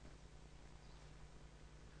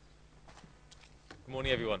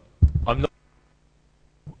Morning, everyone.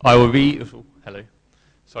 I will read. Oh, hello.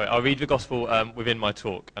 Sorry, I'll read the gospel within my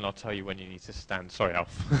talk, and I'll tell you when you need to stand. Sorry, Alf.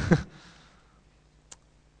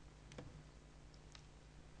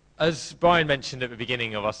 As Brian mentioned at the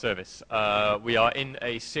beginning of our service, we are in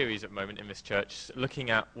a series at the moment in this church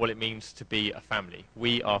looking at what it means to be a family.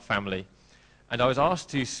 We are family. And I was asked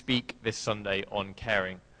to speak this Sunday on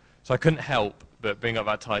caring. So I couldn't help but bring up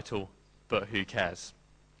that title, But Who Cares?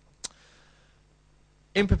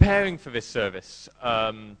 In preparing for this service,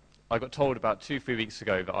 I got told about 2-3 weeks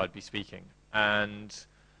ago that I'd be speaking. And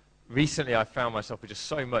recently I found myself with just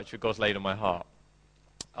so much that God's laid on my heart.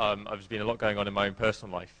 There's been a lot going on in my own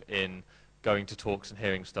personal life in going to talks and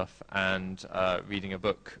hearing stuff and reading a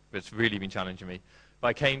book that's really been challenging me. But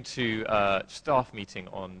I came to staff meeting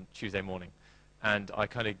on Tuesday morning, and I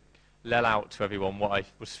kind of let out to everyone what I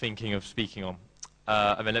was thinking of speaking on.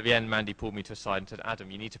 And then at the end, Mandy pulled me to the side and said,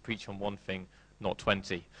 Adam, you need to preach on one thing, not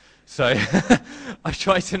 20. So I've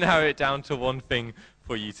tried to narrow it down to one thing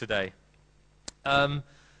for you today. I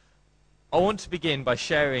want to begin by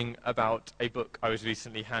sharing about a book I was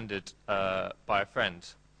recently handed by a friend.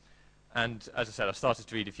 And as I said, I started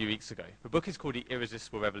to read a few weeks ago. The book is called The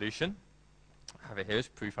Irresistible Revolution. I have it here as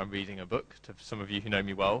proof I'm reading a book. To some of you who know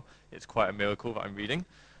me well, it's quite a miracle that I'm reading.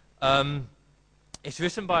 It's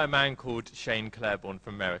written by a man called Shane Claiborne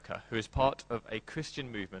from America, who is part of a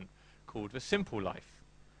Christian movement called The Simple Life.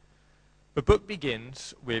 The book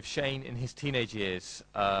begins with Shane in his teenage years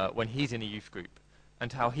when he's in a youth group,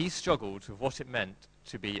 and how he struggled with what it meant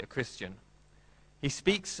to be a Christian. He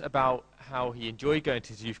speaks about how he enjoyed going to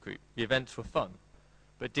his youth group. The events were fun,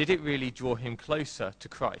 but did it really draw him closer to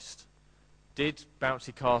Christ? Did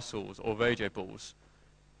bouncy castles or rodeo balls,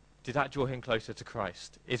 did that draw him closer to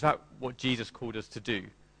Christ? Is that what Jesus called us to do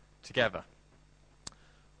together?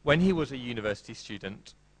 When he was a university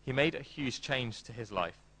student, he made a huge change to his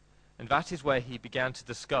life, and that is where he began to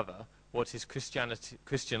discover what his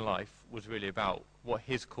Christian life was really about, what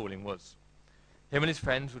his calling was. Him and his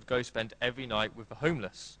friends would go spend every night with the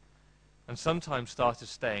homeless, and sometimes started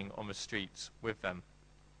staying on the streets with them.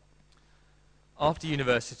 After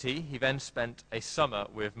university, he then spent a summer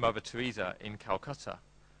with Mother Teresa in Calcutta,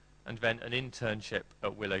 and then an internship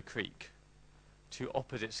at Willow Creek. Two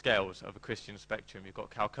opposite scales of a Christian spectrum. You've got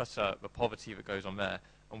Calcutta, the poverty that goes on there,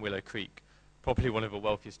 and Willow Creek, probably one of the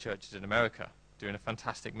wealthiest churches in America, doing a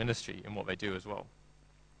fantastic ministry in what they do as well.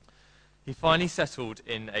 He finally settled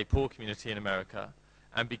in a poor community in America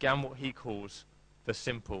and began what he calls the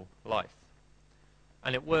simple life.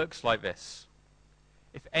 And it works like this.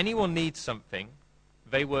 If anyone needs something,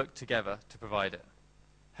 they work together to provide it.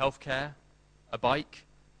 Healthcare, a bike,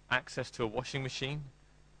 access to a washing machine.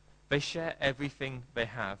 They share everything they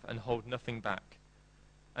have and hold nothing back.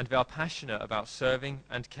 And they are passionate about serving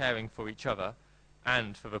and caring for each other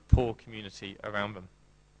and for the poor community around them.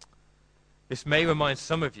 This may remind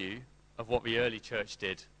some of you of what the early church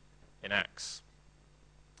did in Acts.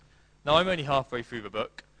 Now, I'm only halfway through the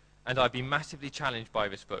book, and I've been massively challenged by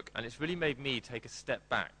this book, and it's really made me take a step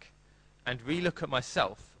back and relook at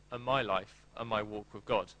myself and my life and my walk with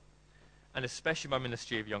God, and especially my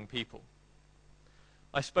ministry of young people.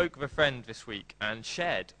 I spoke with a friend this week and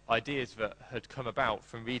shared ideas that had come about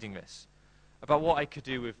from reading this, about what I could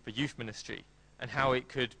do with the youth ministry and how it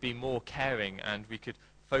could be more caring and we could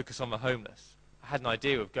focus on the homeless. I had an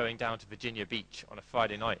idea of going down to Virginia Beach on a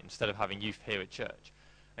Friday night instead of having youth here at church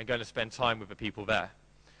and going to spend time with the people there.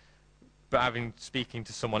 But speaking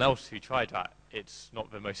to someone else who tried that, it's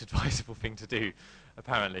not the most advisable thing to do,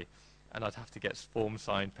 apparently. And I'd have to get forms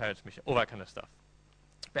signed, parents' permission, all that kind of stuff.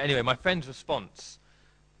 But anyway, my friend's response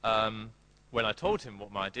when I told him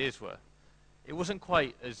what my ideas were, it wasn't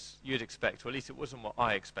quite as you'd expect, or at least it wasn't what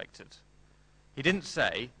I expected. He didn't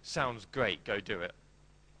say, sounds great, go do it.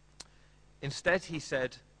 Instead, he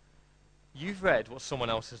said, you've read what someone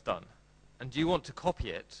else has done, and you want to copy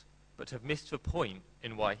it, but have missed the point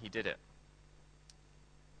in why he did it.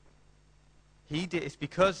 It's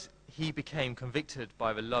because he became convicted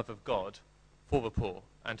by the love of God for the poor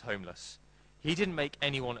and homeless. He didn't make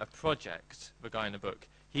anyone a project, the guy in the book.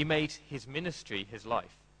 He made his ministry his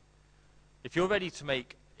life. If you're ready to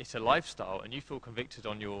make it a lifestyle and you feel convicted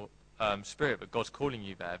on your spirit that God's calling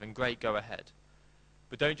you there, then great, go ahead.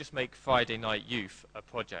 But don't just make Friday night youth a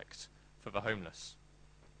project for the homeless.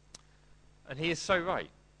 And he is so right.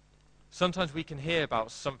 Sometimes we can hear about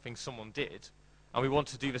something someone did, and we want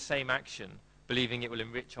to do the same action, believing it will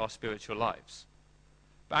enrich our spiritual lives.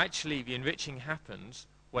 But actually, the enriching happens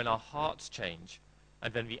when our hearts change,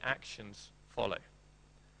 and then the actions follow.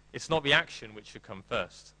 It's not the action which should come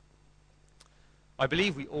first. I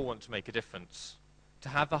believe we all want to make a difference. to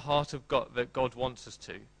have the heart of God that God wants us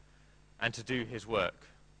to, and to do his work.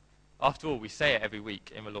 After all, we say it every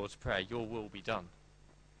week in the Lord's Prayer, your will be done.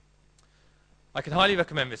 I can highly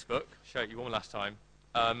recommend this book. Showed you one last time.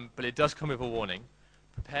 But it does come with a warning.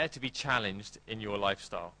 Prepare to be challenged in your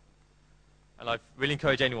lifestyle. And I really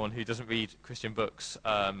encourage anyone who doesn't read Christian books,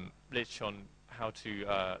 literature on how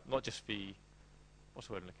to, not just the, what's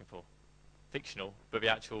the word I'm looking for? Fictional, but the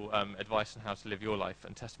actual advice on how to live your life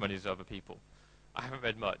and testimonies of other people. I haven't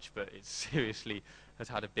read much, but it seriously has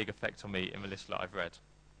had a big effect on me in the little that I've read.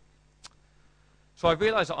 So I've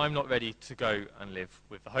realised that I'm not ready to go and live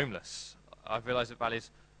with the homeless. I've realised that is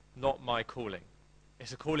not my calling.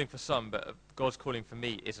 It's a calling for some, but God's calling for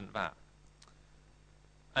me isn't that.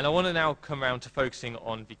 And I want to now come round to focusing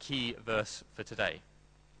on the key verse for today.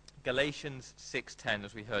 Galatians 6:10,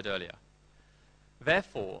 as we heard earlier.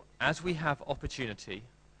 Therefore, as we have opportunity,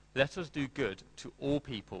 let us do good to all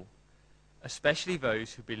people, especially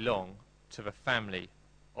those who belong to the family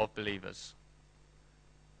of believers.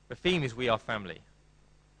 The theme is we are family.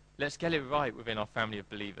 Let's get it right within our family of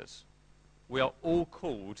believers. We are all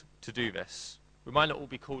called to do this. We might not all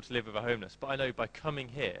be called to live with the homeless, but I know by coming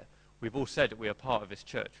here, we've all said that we are part of this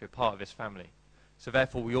church, we're part of this family. So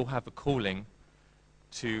therefore, we all have a calling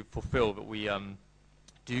to fulfill that we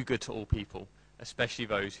do good to all people, especially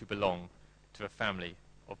those who belong to a family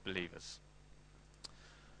of believers.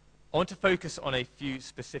 I want to focus on a few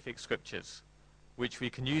specific scriptures, which we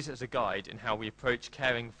can use as a guide in how we approach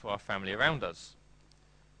caring for our family around us.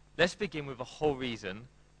 Let's begin with the whole reason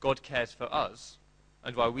God cares for us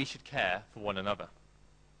and why we should care for one another.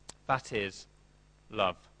 That is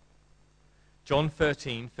love. John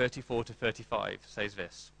 13:34-35 says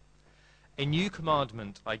this. A new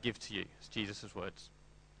commandment I give to you, it's Jesus' words,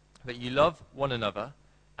 that you love one another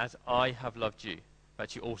as I have loved you,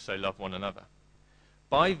 that you also love one another.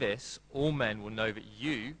 By this, all men will know that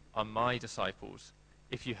you are my disciples,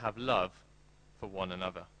 if you have love for one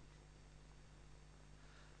another.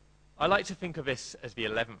 I like to think of this as the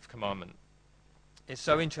 11th commandment. It's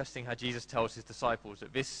so interesting how Jesus tells his disciples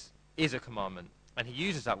that this is a commandment, and he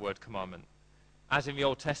uses that word commandment, as in the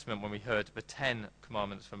Old Testament when we heard the 10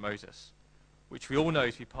 commandments from Moses, which we all know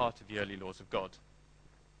to be part of the early laws of God.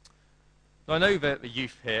 Now I know that the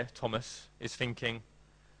youth here, Thomas, is thinking,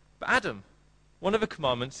 but Adam, one of the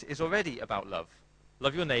commandments is already about love.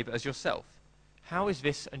 Love your neighbour as yourself. How is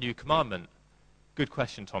this a new commandment? Good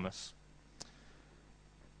question, Thomas.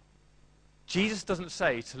 Jesus doesn't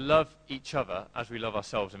say to love each other as we love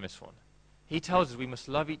ourselves in this one. He tells us we must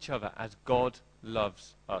love each other as God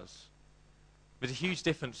loves us. There's a huge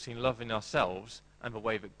difference between loving ourselves and the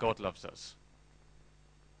way that God loves us.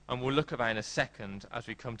 And we'll look at that in a second as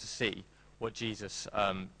we come to see what Jesus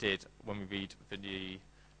did when we read the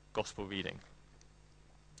gospel reading.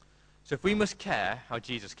 So if we must care how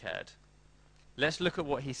Jesus cared, let's look at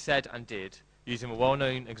what he said and did using a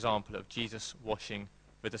well-known example of Jesus washing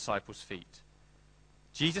the disciples' feet.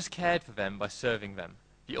 Jesus cared for them by serving them.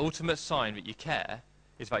 The ultimate sign that you care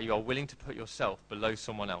is that you are willing to put yourself below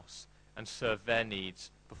someone else and serve their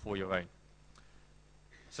needs before your own.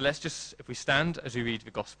 So let's just, if we stand as we read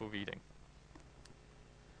the gospel reading.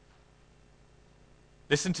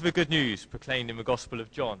 Listen to the good news proclaimed in the Gospel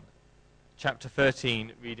of John, chapter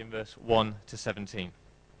 13, reading verse 1-17.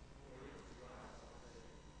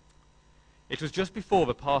 It was just before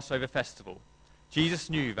the Passover festival. Jesus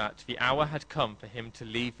knew that the hour had come for him to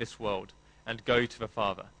leave this world and go to the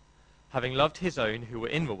Father. Having loved his own who were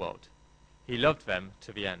in the world, he loved them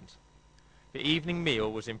to the end. The evening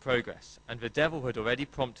meal was in progress, and the devil had already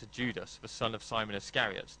prompted Judas, the son of Simon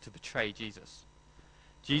Iscariot, to betray Jesus.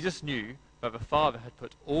 Jesus knew that the Father had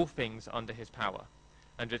put all things under his power,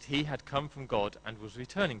 and that he had come from God and was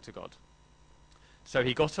returning to God. So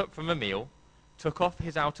he got up from the meal, took off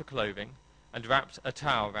his outer clothing, and wrapped a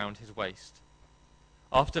towel round his waist.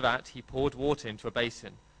 After that, he poured water into a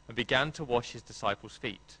basin and began to wash his disciples'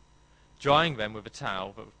 feet, drying them with a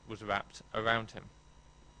towel that was wrapped around him.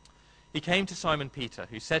 He came to Simon Peter,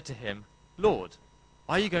 who said to him, Lord,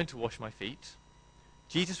 are you going to wash my feet?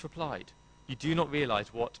 Jesus replied, You do not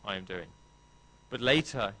realize what I am doing, but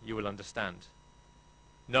later you will understand.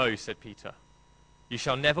 No, said Peter, you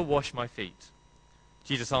shall never wash my feet.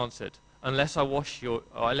 Jesus answered, Unless I wash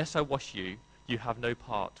you, you have no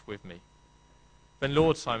part with me. Then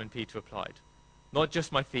Lord, Simon Peter replied, Not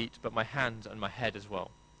just my feet, but my hands and my head as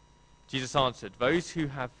well. Jesus answered, Those who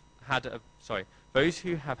have had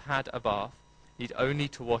a bath need only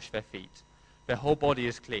to wash their feet. Their whole body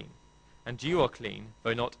is clean, and you are clean,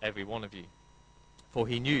 though not every one of you. For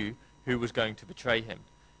he knew who was going to betray him,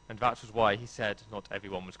 and that was why he said not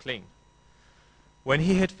everyone was clean. When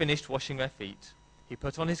he had finished washing their feet, He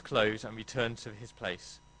put on his clothes and returned to his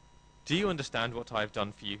place. "Do you understand what I have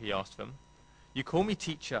done for you?" he asked them. "You call me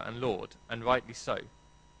teacher and Lord, and rightly so,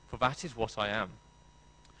 for that is what I am.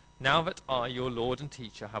 Now that I, your Lord and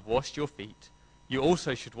teacher, have washed your feet, you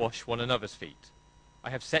also should wash one another's feet. I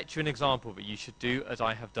have set you an example that you should do as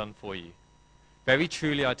I have done for you. Very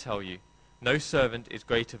truly I tell you, no servant is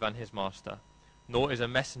greater than his master, nor is a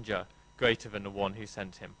messenger greater than the one who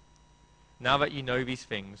sent him. Now that you know these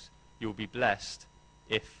things, you will be blessed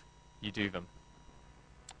if you do them."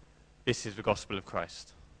 This is the gospel of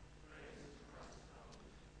Christ.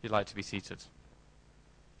 If you'd like to be seated.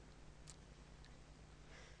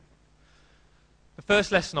 The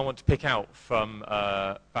first lesson I want to pick out from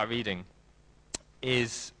that reading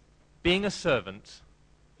is being a servant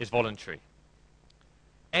is voluntary.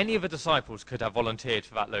 Any of the disciples could have volunteered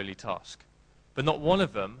for that lowly task, but not one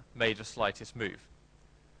of them made the slightest move.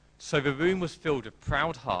 So the room was filled with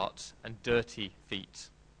proud hearts and dirty feet.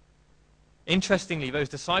 Interestingly, those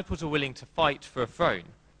disciples were willing to fight for a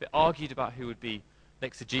throne. They argued about who would be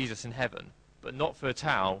next to Jesus in heaven, but not for a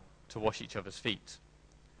towel to wash each other's feet.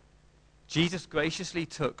 Jesus graciously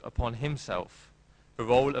took upon himself the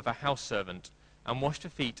role of a house servant and washed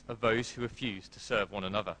the feet of those who refused to serve one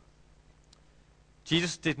another.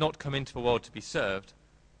 Jesus did not come into the world to be served,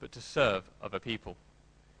 but to serve other people.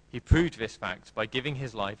 He proved this fact by giving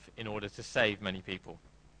his life in order to save many people.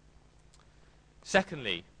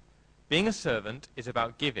 Secondly, being a servant is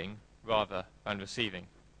about giving rather than receiving.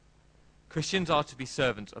 Christians are to be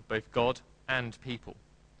servants of both God and people.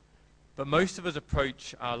 But most of us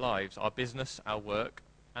approach our lives, our business, our work,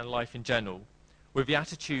 and life in general, with the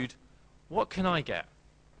attitude, what can I get?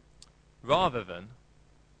 Rather than,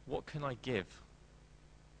 what can I give?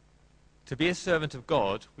 To be a servant of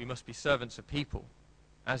God, we must be servants of people,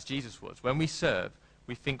 as Jesus was. When we serve,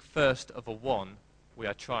 we think first of the one we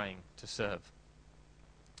are trying to serve.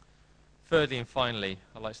 Thirdly and finally,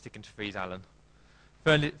 I like sticking to threes, Alan.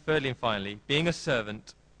 Thirdly and finally, being a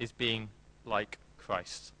servant is being like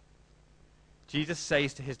Christ. Jesus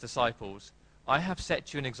says to his disciples, "I have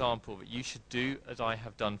set you an example that you should do as I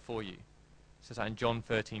have done for you." It says that in John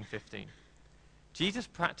 13:15. Jesus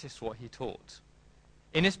practiced what he taught.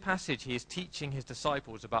 In this passage, he is teaching his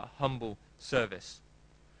disciples about humble service.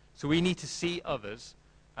 So we need to see others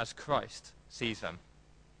as Christ sees them.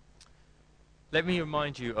 Let me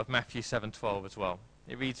remind you of Matthew 7:12 as well.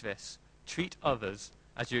 It reads this: "Treat others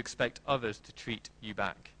as you expect others to treat you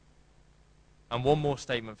back." And one more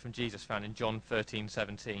statement from Jesus found in John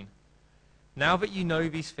 13:17. "Now that you know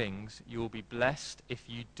these things, you will be blessed if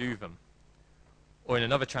you do them." Or in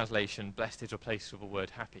another translation, blessed is replaced with the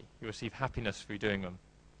word happy. You receive happiness through doing them.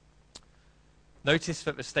 Notice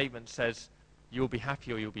that the statement says you will be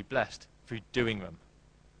happy or you'll be blessed through doing them.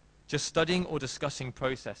 Just studying or discussing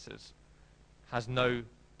processes has no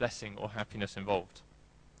blessing or happiness involved.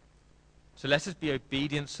 So let us be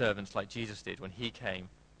obedient servants like Jesus did when he came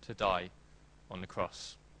to die on the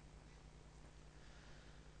cross.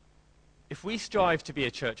 If we strive to be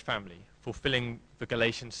a church family, fulfilling the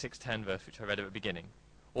Galatians 6:10 verse which I read at the beginning,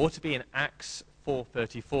 or to be an Acts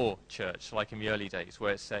 4:34 church like in the early days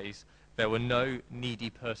where it says there were no needy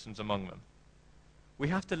persons among them, we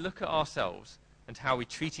have to look at ourselves and how we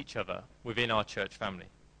treat each other within our church family.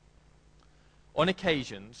 On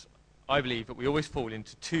occasions, I believe that we always fall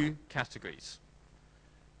into two categories.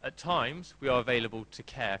 At times, we are available to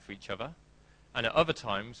care for each other, and at other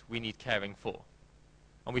times, we need caring for.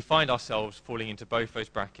 And we find ourselves falling into both those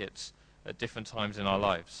brackets at different times in our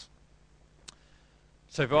lives.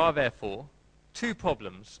 So there are therefore two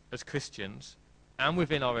problems as Christians and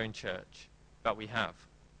within our own church that we have.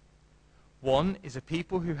 One is a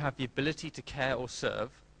people who have the ability to care or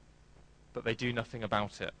serve, but they do nothing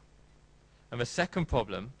about it. And the second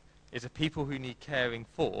problem is a people who need caring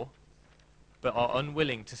for, but are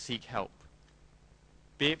unwilling to seek help,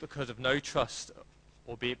 be it because of no trust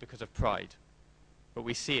or be it because of pride, but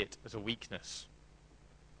we see it as a weakness.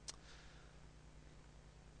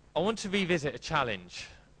 I want to revisit a challenge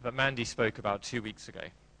that Mandy spoke about 2 weeks ago.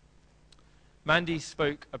 Mandy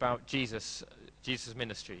spoke about Jesus'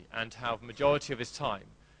 ministry and how the majority of his time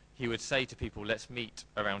he would say to people, let's meet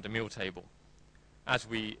around a meal table. As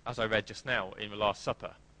I read just now in the Last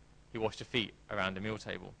Supper, he washed the feet around a meal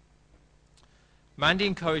table. Mandy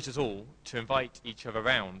encouraged us all to invite each other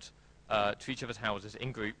around to each other's houses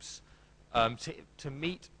in groups to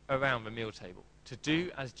meet around the meal table, to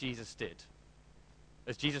do as Jesus did,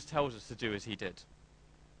 as Jesus tells us to do as he did.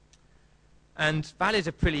 And that is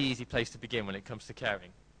a pretty easy place to begin when it comes to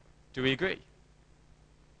caring. Do we agree?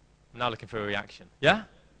 I'm now looking for a reaction. Yeah?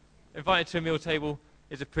 Invited to a meal table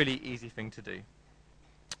is a pretty easy thing to do.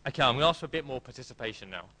 Okay, I'm going to ask for a bit more participation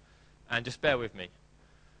now, and just bear with me.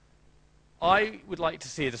 I would like to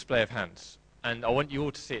see a display of hands, and I want you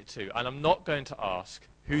all to see it too, and I'm not going to ask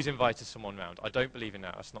who's invited someone round. I don't believe in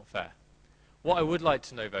that. That's not fair. What I would like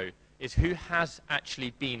to know, though, is who has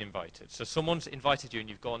actually been invited. So someone's invited you and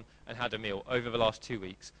you've gone and had a meal over the last 2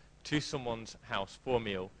 weeks to someone's house for a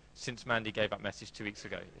meal since Mandy gave that message 2 weeks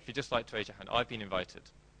ago. If you'd just like to raise your hand, I've been invited.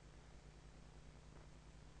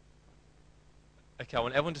 Okay, I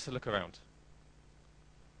want everyone just to look around.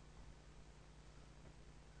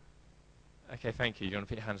 Okay, thank you. You want to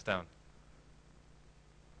put your hands down?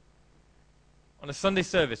 On a Sunday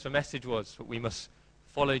service, the message was that we must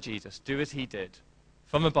follow Jesus, do as he did.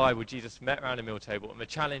 From the Bible, Jesus met around a meal table, and the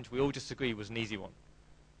challenge we all just agreed was an easy one.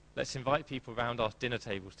 Let's invite people around our dinner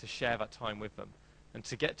tables to share that time with them and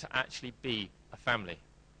to get to actually be a family.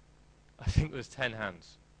 I think there was 10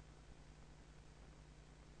 hands.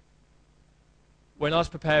 When I was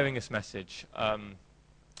preparing this message, I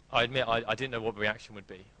admit I didn't know what the reaction would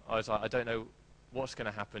be. I was like, I don't know what's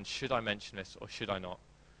going to happen. Should I mention this or should I not?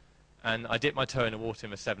 And I dipped my toe in the water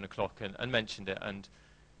in the 7 o'clock and mentioned it, and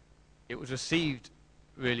it was received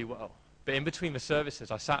really well. But in between the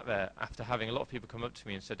services, I sat there after having a lot of people come up to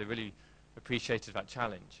me and said they really appreciated that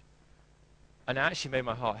challenge. And it actually made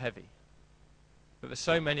my heart heavy. But there's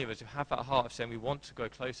so many of us who have that heart of saying we want to go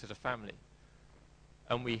close as a family.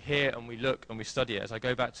 And we hear and we look and we study it. As I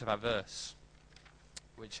go back to that verse,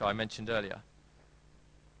 which I mentioned earlier,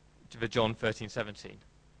 to the John 13:17.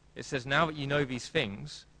 It says, now that you know these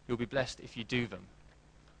things, you'll be blessed if you do them.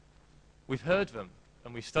 We've heard them,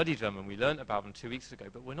 and we've studied them, and we learnt about them 2 weeks ago,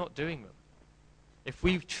 but we're not doing them. If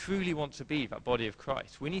we truly want to be that body of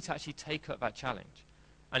Christ, we need to actually take up that challenge.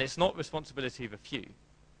 And it's not responsibility of a few.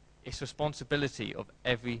 It's responsibility of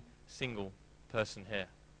every single person here.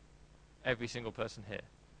 Every single person here.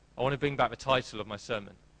 I want to bring back the title of my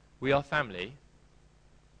sermon. We are family,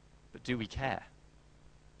 but do we care?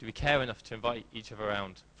 Do we care enough to invite each other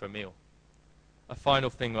around for a meal? A final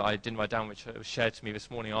thing that I didn't write down, which was shared to me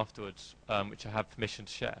this morning afterwards, which I have permission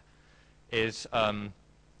to share, is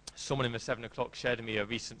someone in the 7 o'clock shared with me a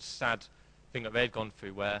recent sad thing that they'd gone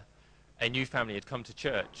through, where a new family had come to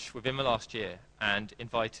church within the last year and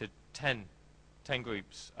invited 10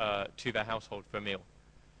 groups to their household for a meal.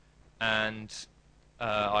 And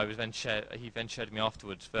he then shared with me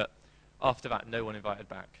afterwards that after that, no one invited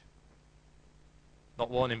back. Not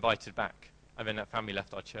one invited back. And then that family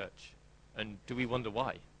left our church. And do we wonder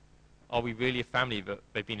why? Are we really a family that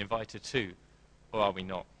they've been invited to, or are we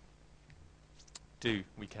not? Do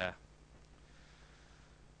we care?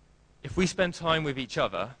 If we spend time with each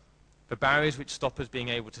other, the barriers which stop us being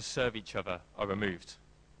able to serve each other are removed.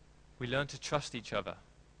 We learn to trust each other.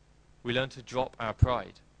 We learn to drop our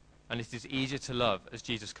pride. And it is easier to love as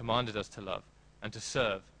Jesus commanded us to love, and to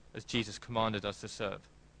serve as Jesus commanded us to serve.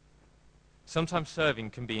 Sometimes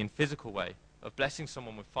serving can be in physical way, of blessing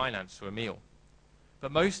someone with finance or a meal.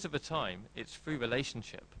 But most of the time, it's through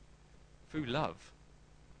relationship, through love.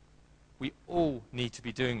 We all need to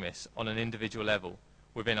be doing this on an individual level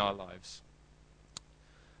within our lives.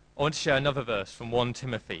 I want to share another verse from 1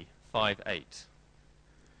 Timothy 5:8.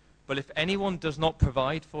 But if anyone does not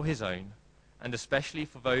provide for his own, and especially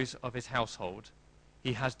for those of his household,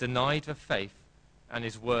 he has denied the faith and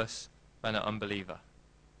is worse than an unbeliever.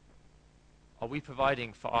 Are we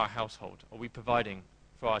providing for our household? Are we providing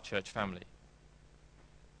for our church family?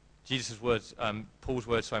 Jesus' words, Paul's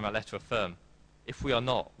words in that letter affirm, if we are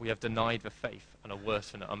not, we have denied the faith and are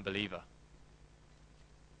worse than an unbeliever.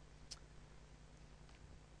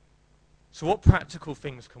 So what practical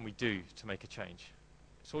things can we do to make a change?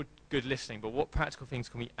 It's all good listening, but what practical things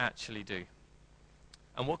can we actually do?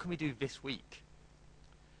 And what can we do this week?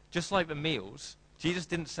 Just like the meals, Jesus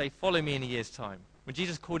didn't say, follow me in a year's time. When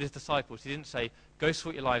Jesus called his disciples, he didn't say, go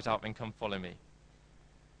sort your lives out and come follow me.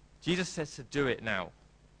 Jesus says to do it now.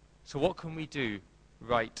 So what can we do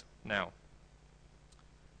right now?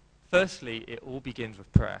 Firstly, it all begins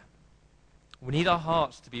with prayer. We need our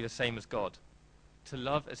hearts to be the same as God, to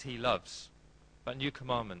love as he loves. That new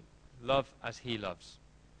commandment, love as he loves.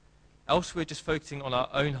 Else we're just focusing on our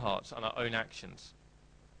own hearts and our own actions.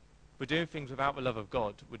 We're doing things without the love of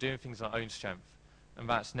God. We're doing things on our own strength. And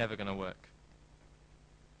that's never going to work.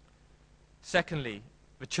 Secondly,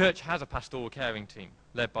 the church has a pastoral caring team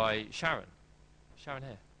led by Sharon. Sharon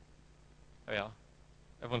here. There we are.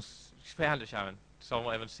 Everyone's, just put a hand at Sharon. So I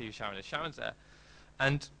want everyone to see who Sharon is. Sharon's there.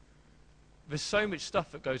 And there's so much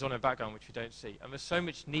stuff that goes on in the background which we don't see. And there's so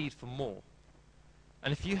much need for more.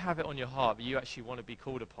 And if you have it on your heart that you actually want to be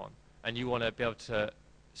called upon and you want to be able to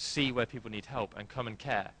see where people need help and come and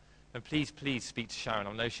care, then please speak to Sharon.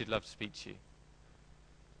 I know she'd love to speak to you.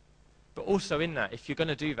 also in that, if you're going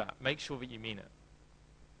to do that, make sure that you mean it.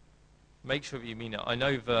 Make sure that you mean it. I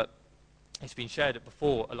know that it's been shared that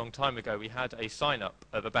before, a long time ago, we had a sign-up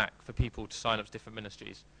at the back for people to sign up to different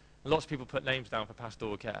ministries. And lots of people put names down for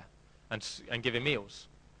pastoral care and giving meals.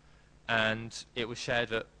 And it was shared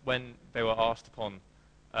that when they were asked upon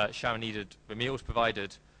Sharon needed the meals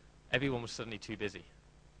provided, everyone was suddenly too busy.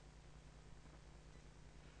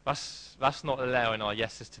 That's not allowing our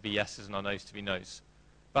yeses to be yeses and our nos to be nos.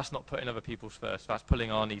 That's not putting other people's first. That's putting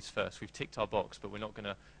our needs first. We've ticked our box, but we're not going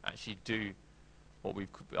to actually do what we've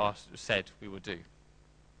said we would do.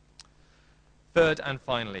 Third and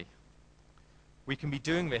finally, we can be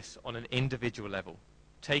doing this on an individual level,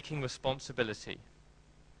 taking responsibility.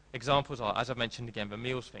 Examples are, as I've mentioned again, the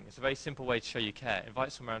meals thing. It's a very simple way to show you care.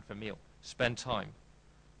 Invite someone around for a meal. Spend time.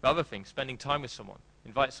 The other thing, spending time with someone.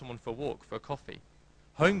 Invite someone for a walk, for a coffee.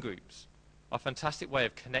 Home groups are a fantastic way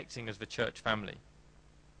of connecting as the church family.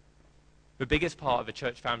 The biggest part of the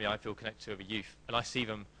church family I feel connected to are the youth, and I see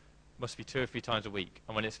them must be 2 or 3 times a week,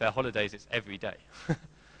 and when it's their holidays, it's every day.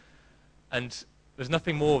 And there's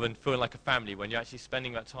nothing more than feeling like a family when you're actually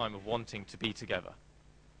spending that time of wanting to be together.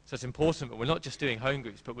 So it's important, but we're not just doing home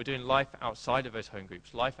groups, but we're doing life outside of those home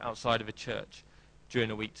groups, life outside of a church during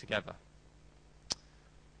a week together.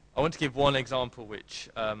 I want to give one example which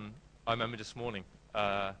I remember this morning.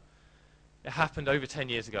 It happened over 10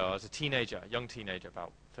 years ago. I was a young teenager,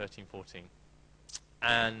 about 13, 14.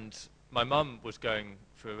 And my mum was going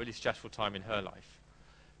through a really stressful time in her life.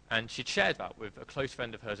 And she'd shared that with a close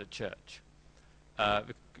friend of hers at church.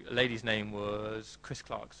 The lady's name was Chris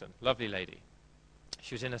Clarkson, lovely lady.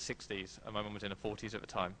 She was in her 60s, and my mum was in her 40s at the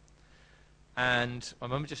time. And my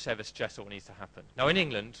mum just said the stress all needs to happen. Now, in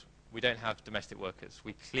England, we don't have domestic workers.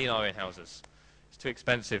 We clean our own houses. It's too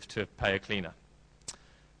expensive to pay a cleaner.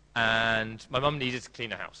 And my mum needed to clean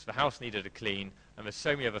the house. The house needed a clean, and there's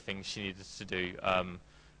so many other things she needed to do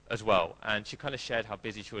as well. And she kind of shared how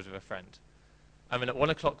busy she was with her friend. And then at 1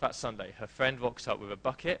 o'clock that Sunday, her friend walks up with a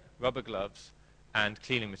bucket, rubber gloves, and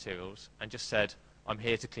cleaning materials, and just said, "I'm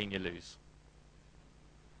here to clean your loos."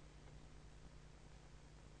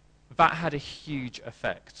 That had a huge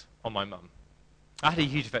effect on my mum. That had a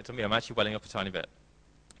huge effect on me. I'm actually welling up a tiny bit.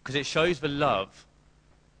 Because it shows the love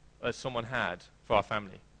that someone had for our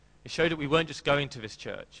family. It showed that we weren't just going to this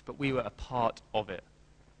church, but we were a part of it.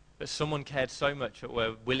 That someone cared so much that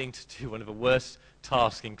we're willing to do one of the worst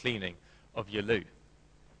tasks in cleaning of your loo.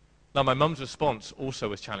 Now, my mum's response also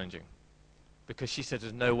was challenging. Because she said,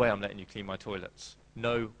 "There's no way I'm letting you clean my toilets.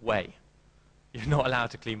 No way. You're not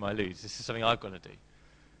allowed to clean my loos. This is something I've got to do."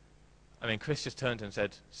 I mean, Chris just turned to her and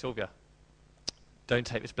said, "Sylvia, don't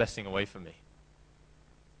take this blessing away from me.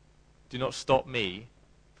 Do not stop me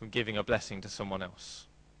from giving a blessing to someone else."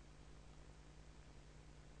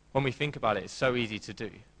 When we think about it, it's so easy to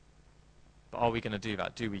do. But are we going to do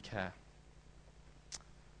that? Do we care?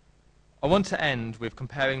 I want to end with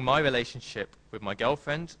comparing my relationship with my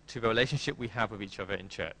girlfriend to the relationship we have with each other in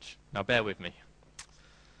church. Now, bear with me.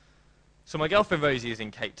 So my girlfriend Rosie is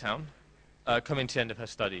in Cape Town, coming to the end of her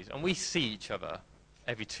studies, and we see each other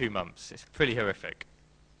every 2 months. It's pretty horrific.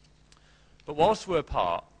 But whilst we're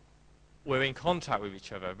apart, we're in contact with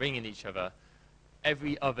each other, ringing each other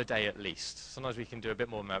every other day at least. Sometimes we can do a bit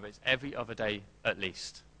more than that, but it's every other day at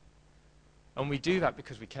least. And we do that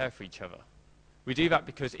because we care for each other. We do that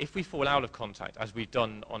because if we fall out of contact, as we've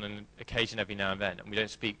done on an occasion every now and then, and we don't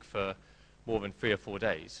speak for more than 3 or 4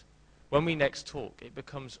 days, when we next talk, it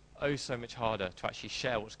becomes oh so much harder to actually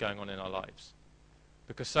share what's going on in our lives.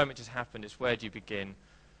 Because so much has happened, it's where do you begin?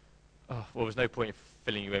 Oh, well, there's no point in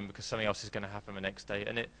filling you in because something else is going to happen the next day.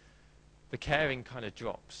 And the caring kind of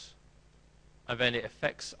drops. And then it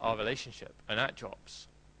affects our relationship, and that drops.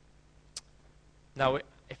 Now,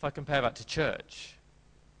 if I compare that to church,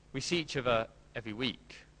 we see each other every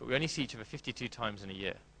week, but we only see each other 52 times in a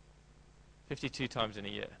year. 52 times in a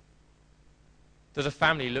year. Does a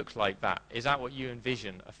family look like that? Is that what you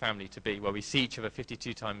envision a family to be, where we see each other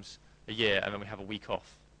 52 times a year and then we have a week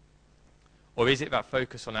off? Or is it that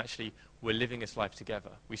focus on actually we're living this life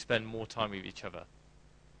together? We spend more time with each other.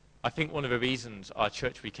 I think one of the reasons our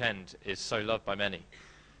church weekend is so loved by many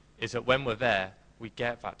is that when we're there, we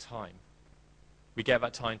get that time. We get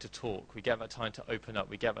that time to talk. We get that time to open up.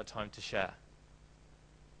 We get that time to share.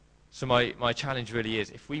 So my challenge really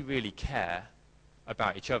is, if we really care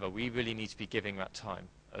about each other, we really need to be giving that time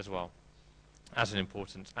as well, as an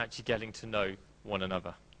importance, actually getting to know one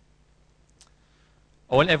another.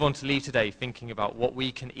 I want everyone to leave today thinking about what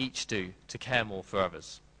we can each do to care more for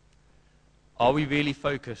others. Are we really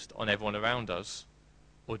focused on everyone around us,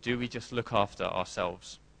 or do we just look after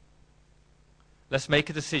ourselves? Let's make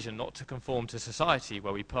a decision not to conform to society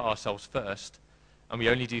where we put ourselves first and we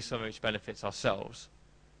only do something which benefits ourselves,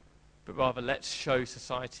 but rather let's show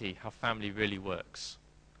society how family really works.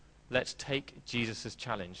 Let's take Jesus'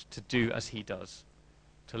 challenge to do as he does,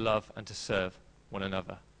 to love and to serve one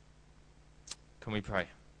another. Can we pray?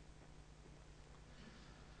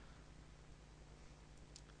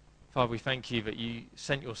 Father, we thank you that you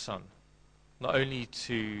sent your Son, not only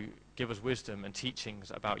to give us wisdom and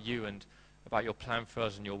teachings about you and about your plan for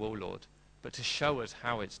us and your will, Lord, but to show us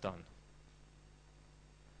how it's done.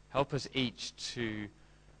 Help us each to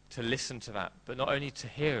listen to that, but not only to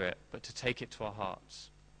hear it, but to take it to our hearts.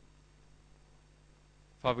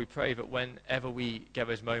 Father, we pray that whenever we get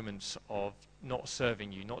those moments of not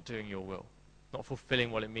serving you, not doing your will, not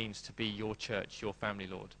fulfilling what it means to be your church, your family,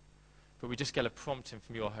 Lord, but we just get a prompting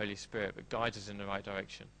from your Holy Spirit that guides us in the right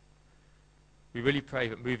direction. We really pray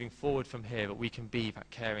that moving forward from here, that we can be that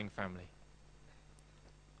caring family.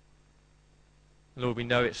 Lord, we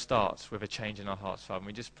know it starts with a change in our hearts, Father, and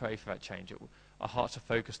we just pray for that change. Our hearts are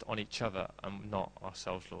focused on each other and not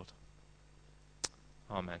ourselves, Lord.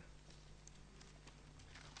 Amen.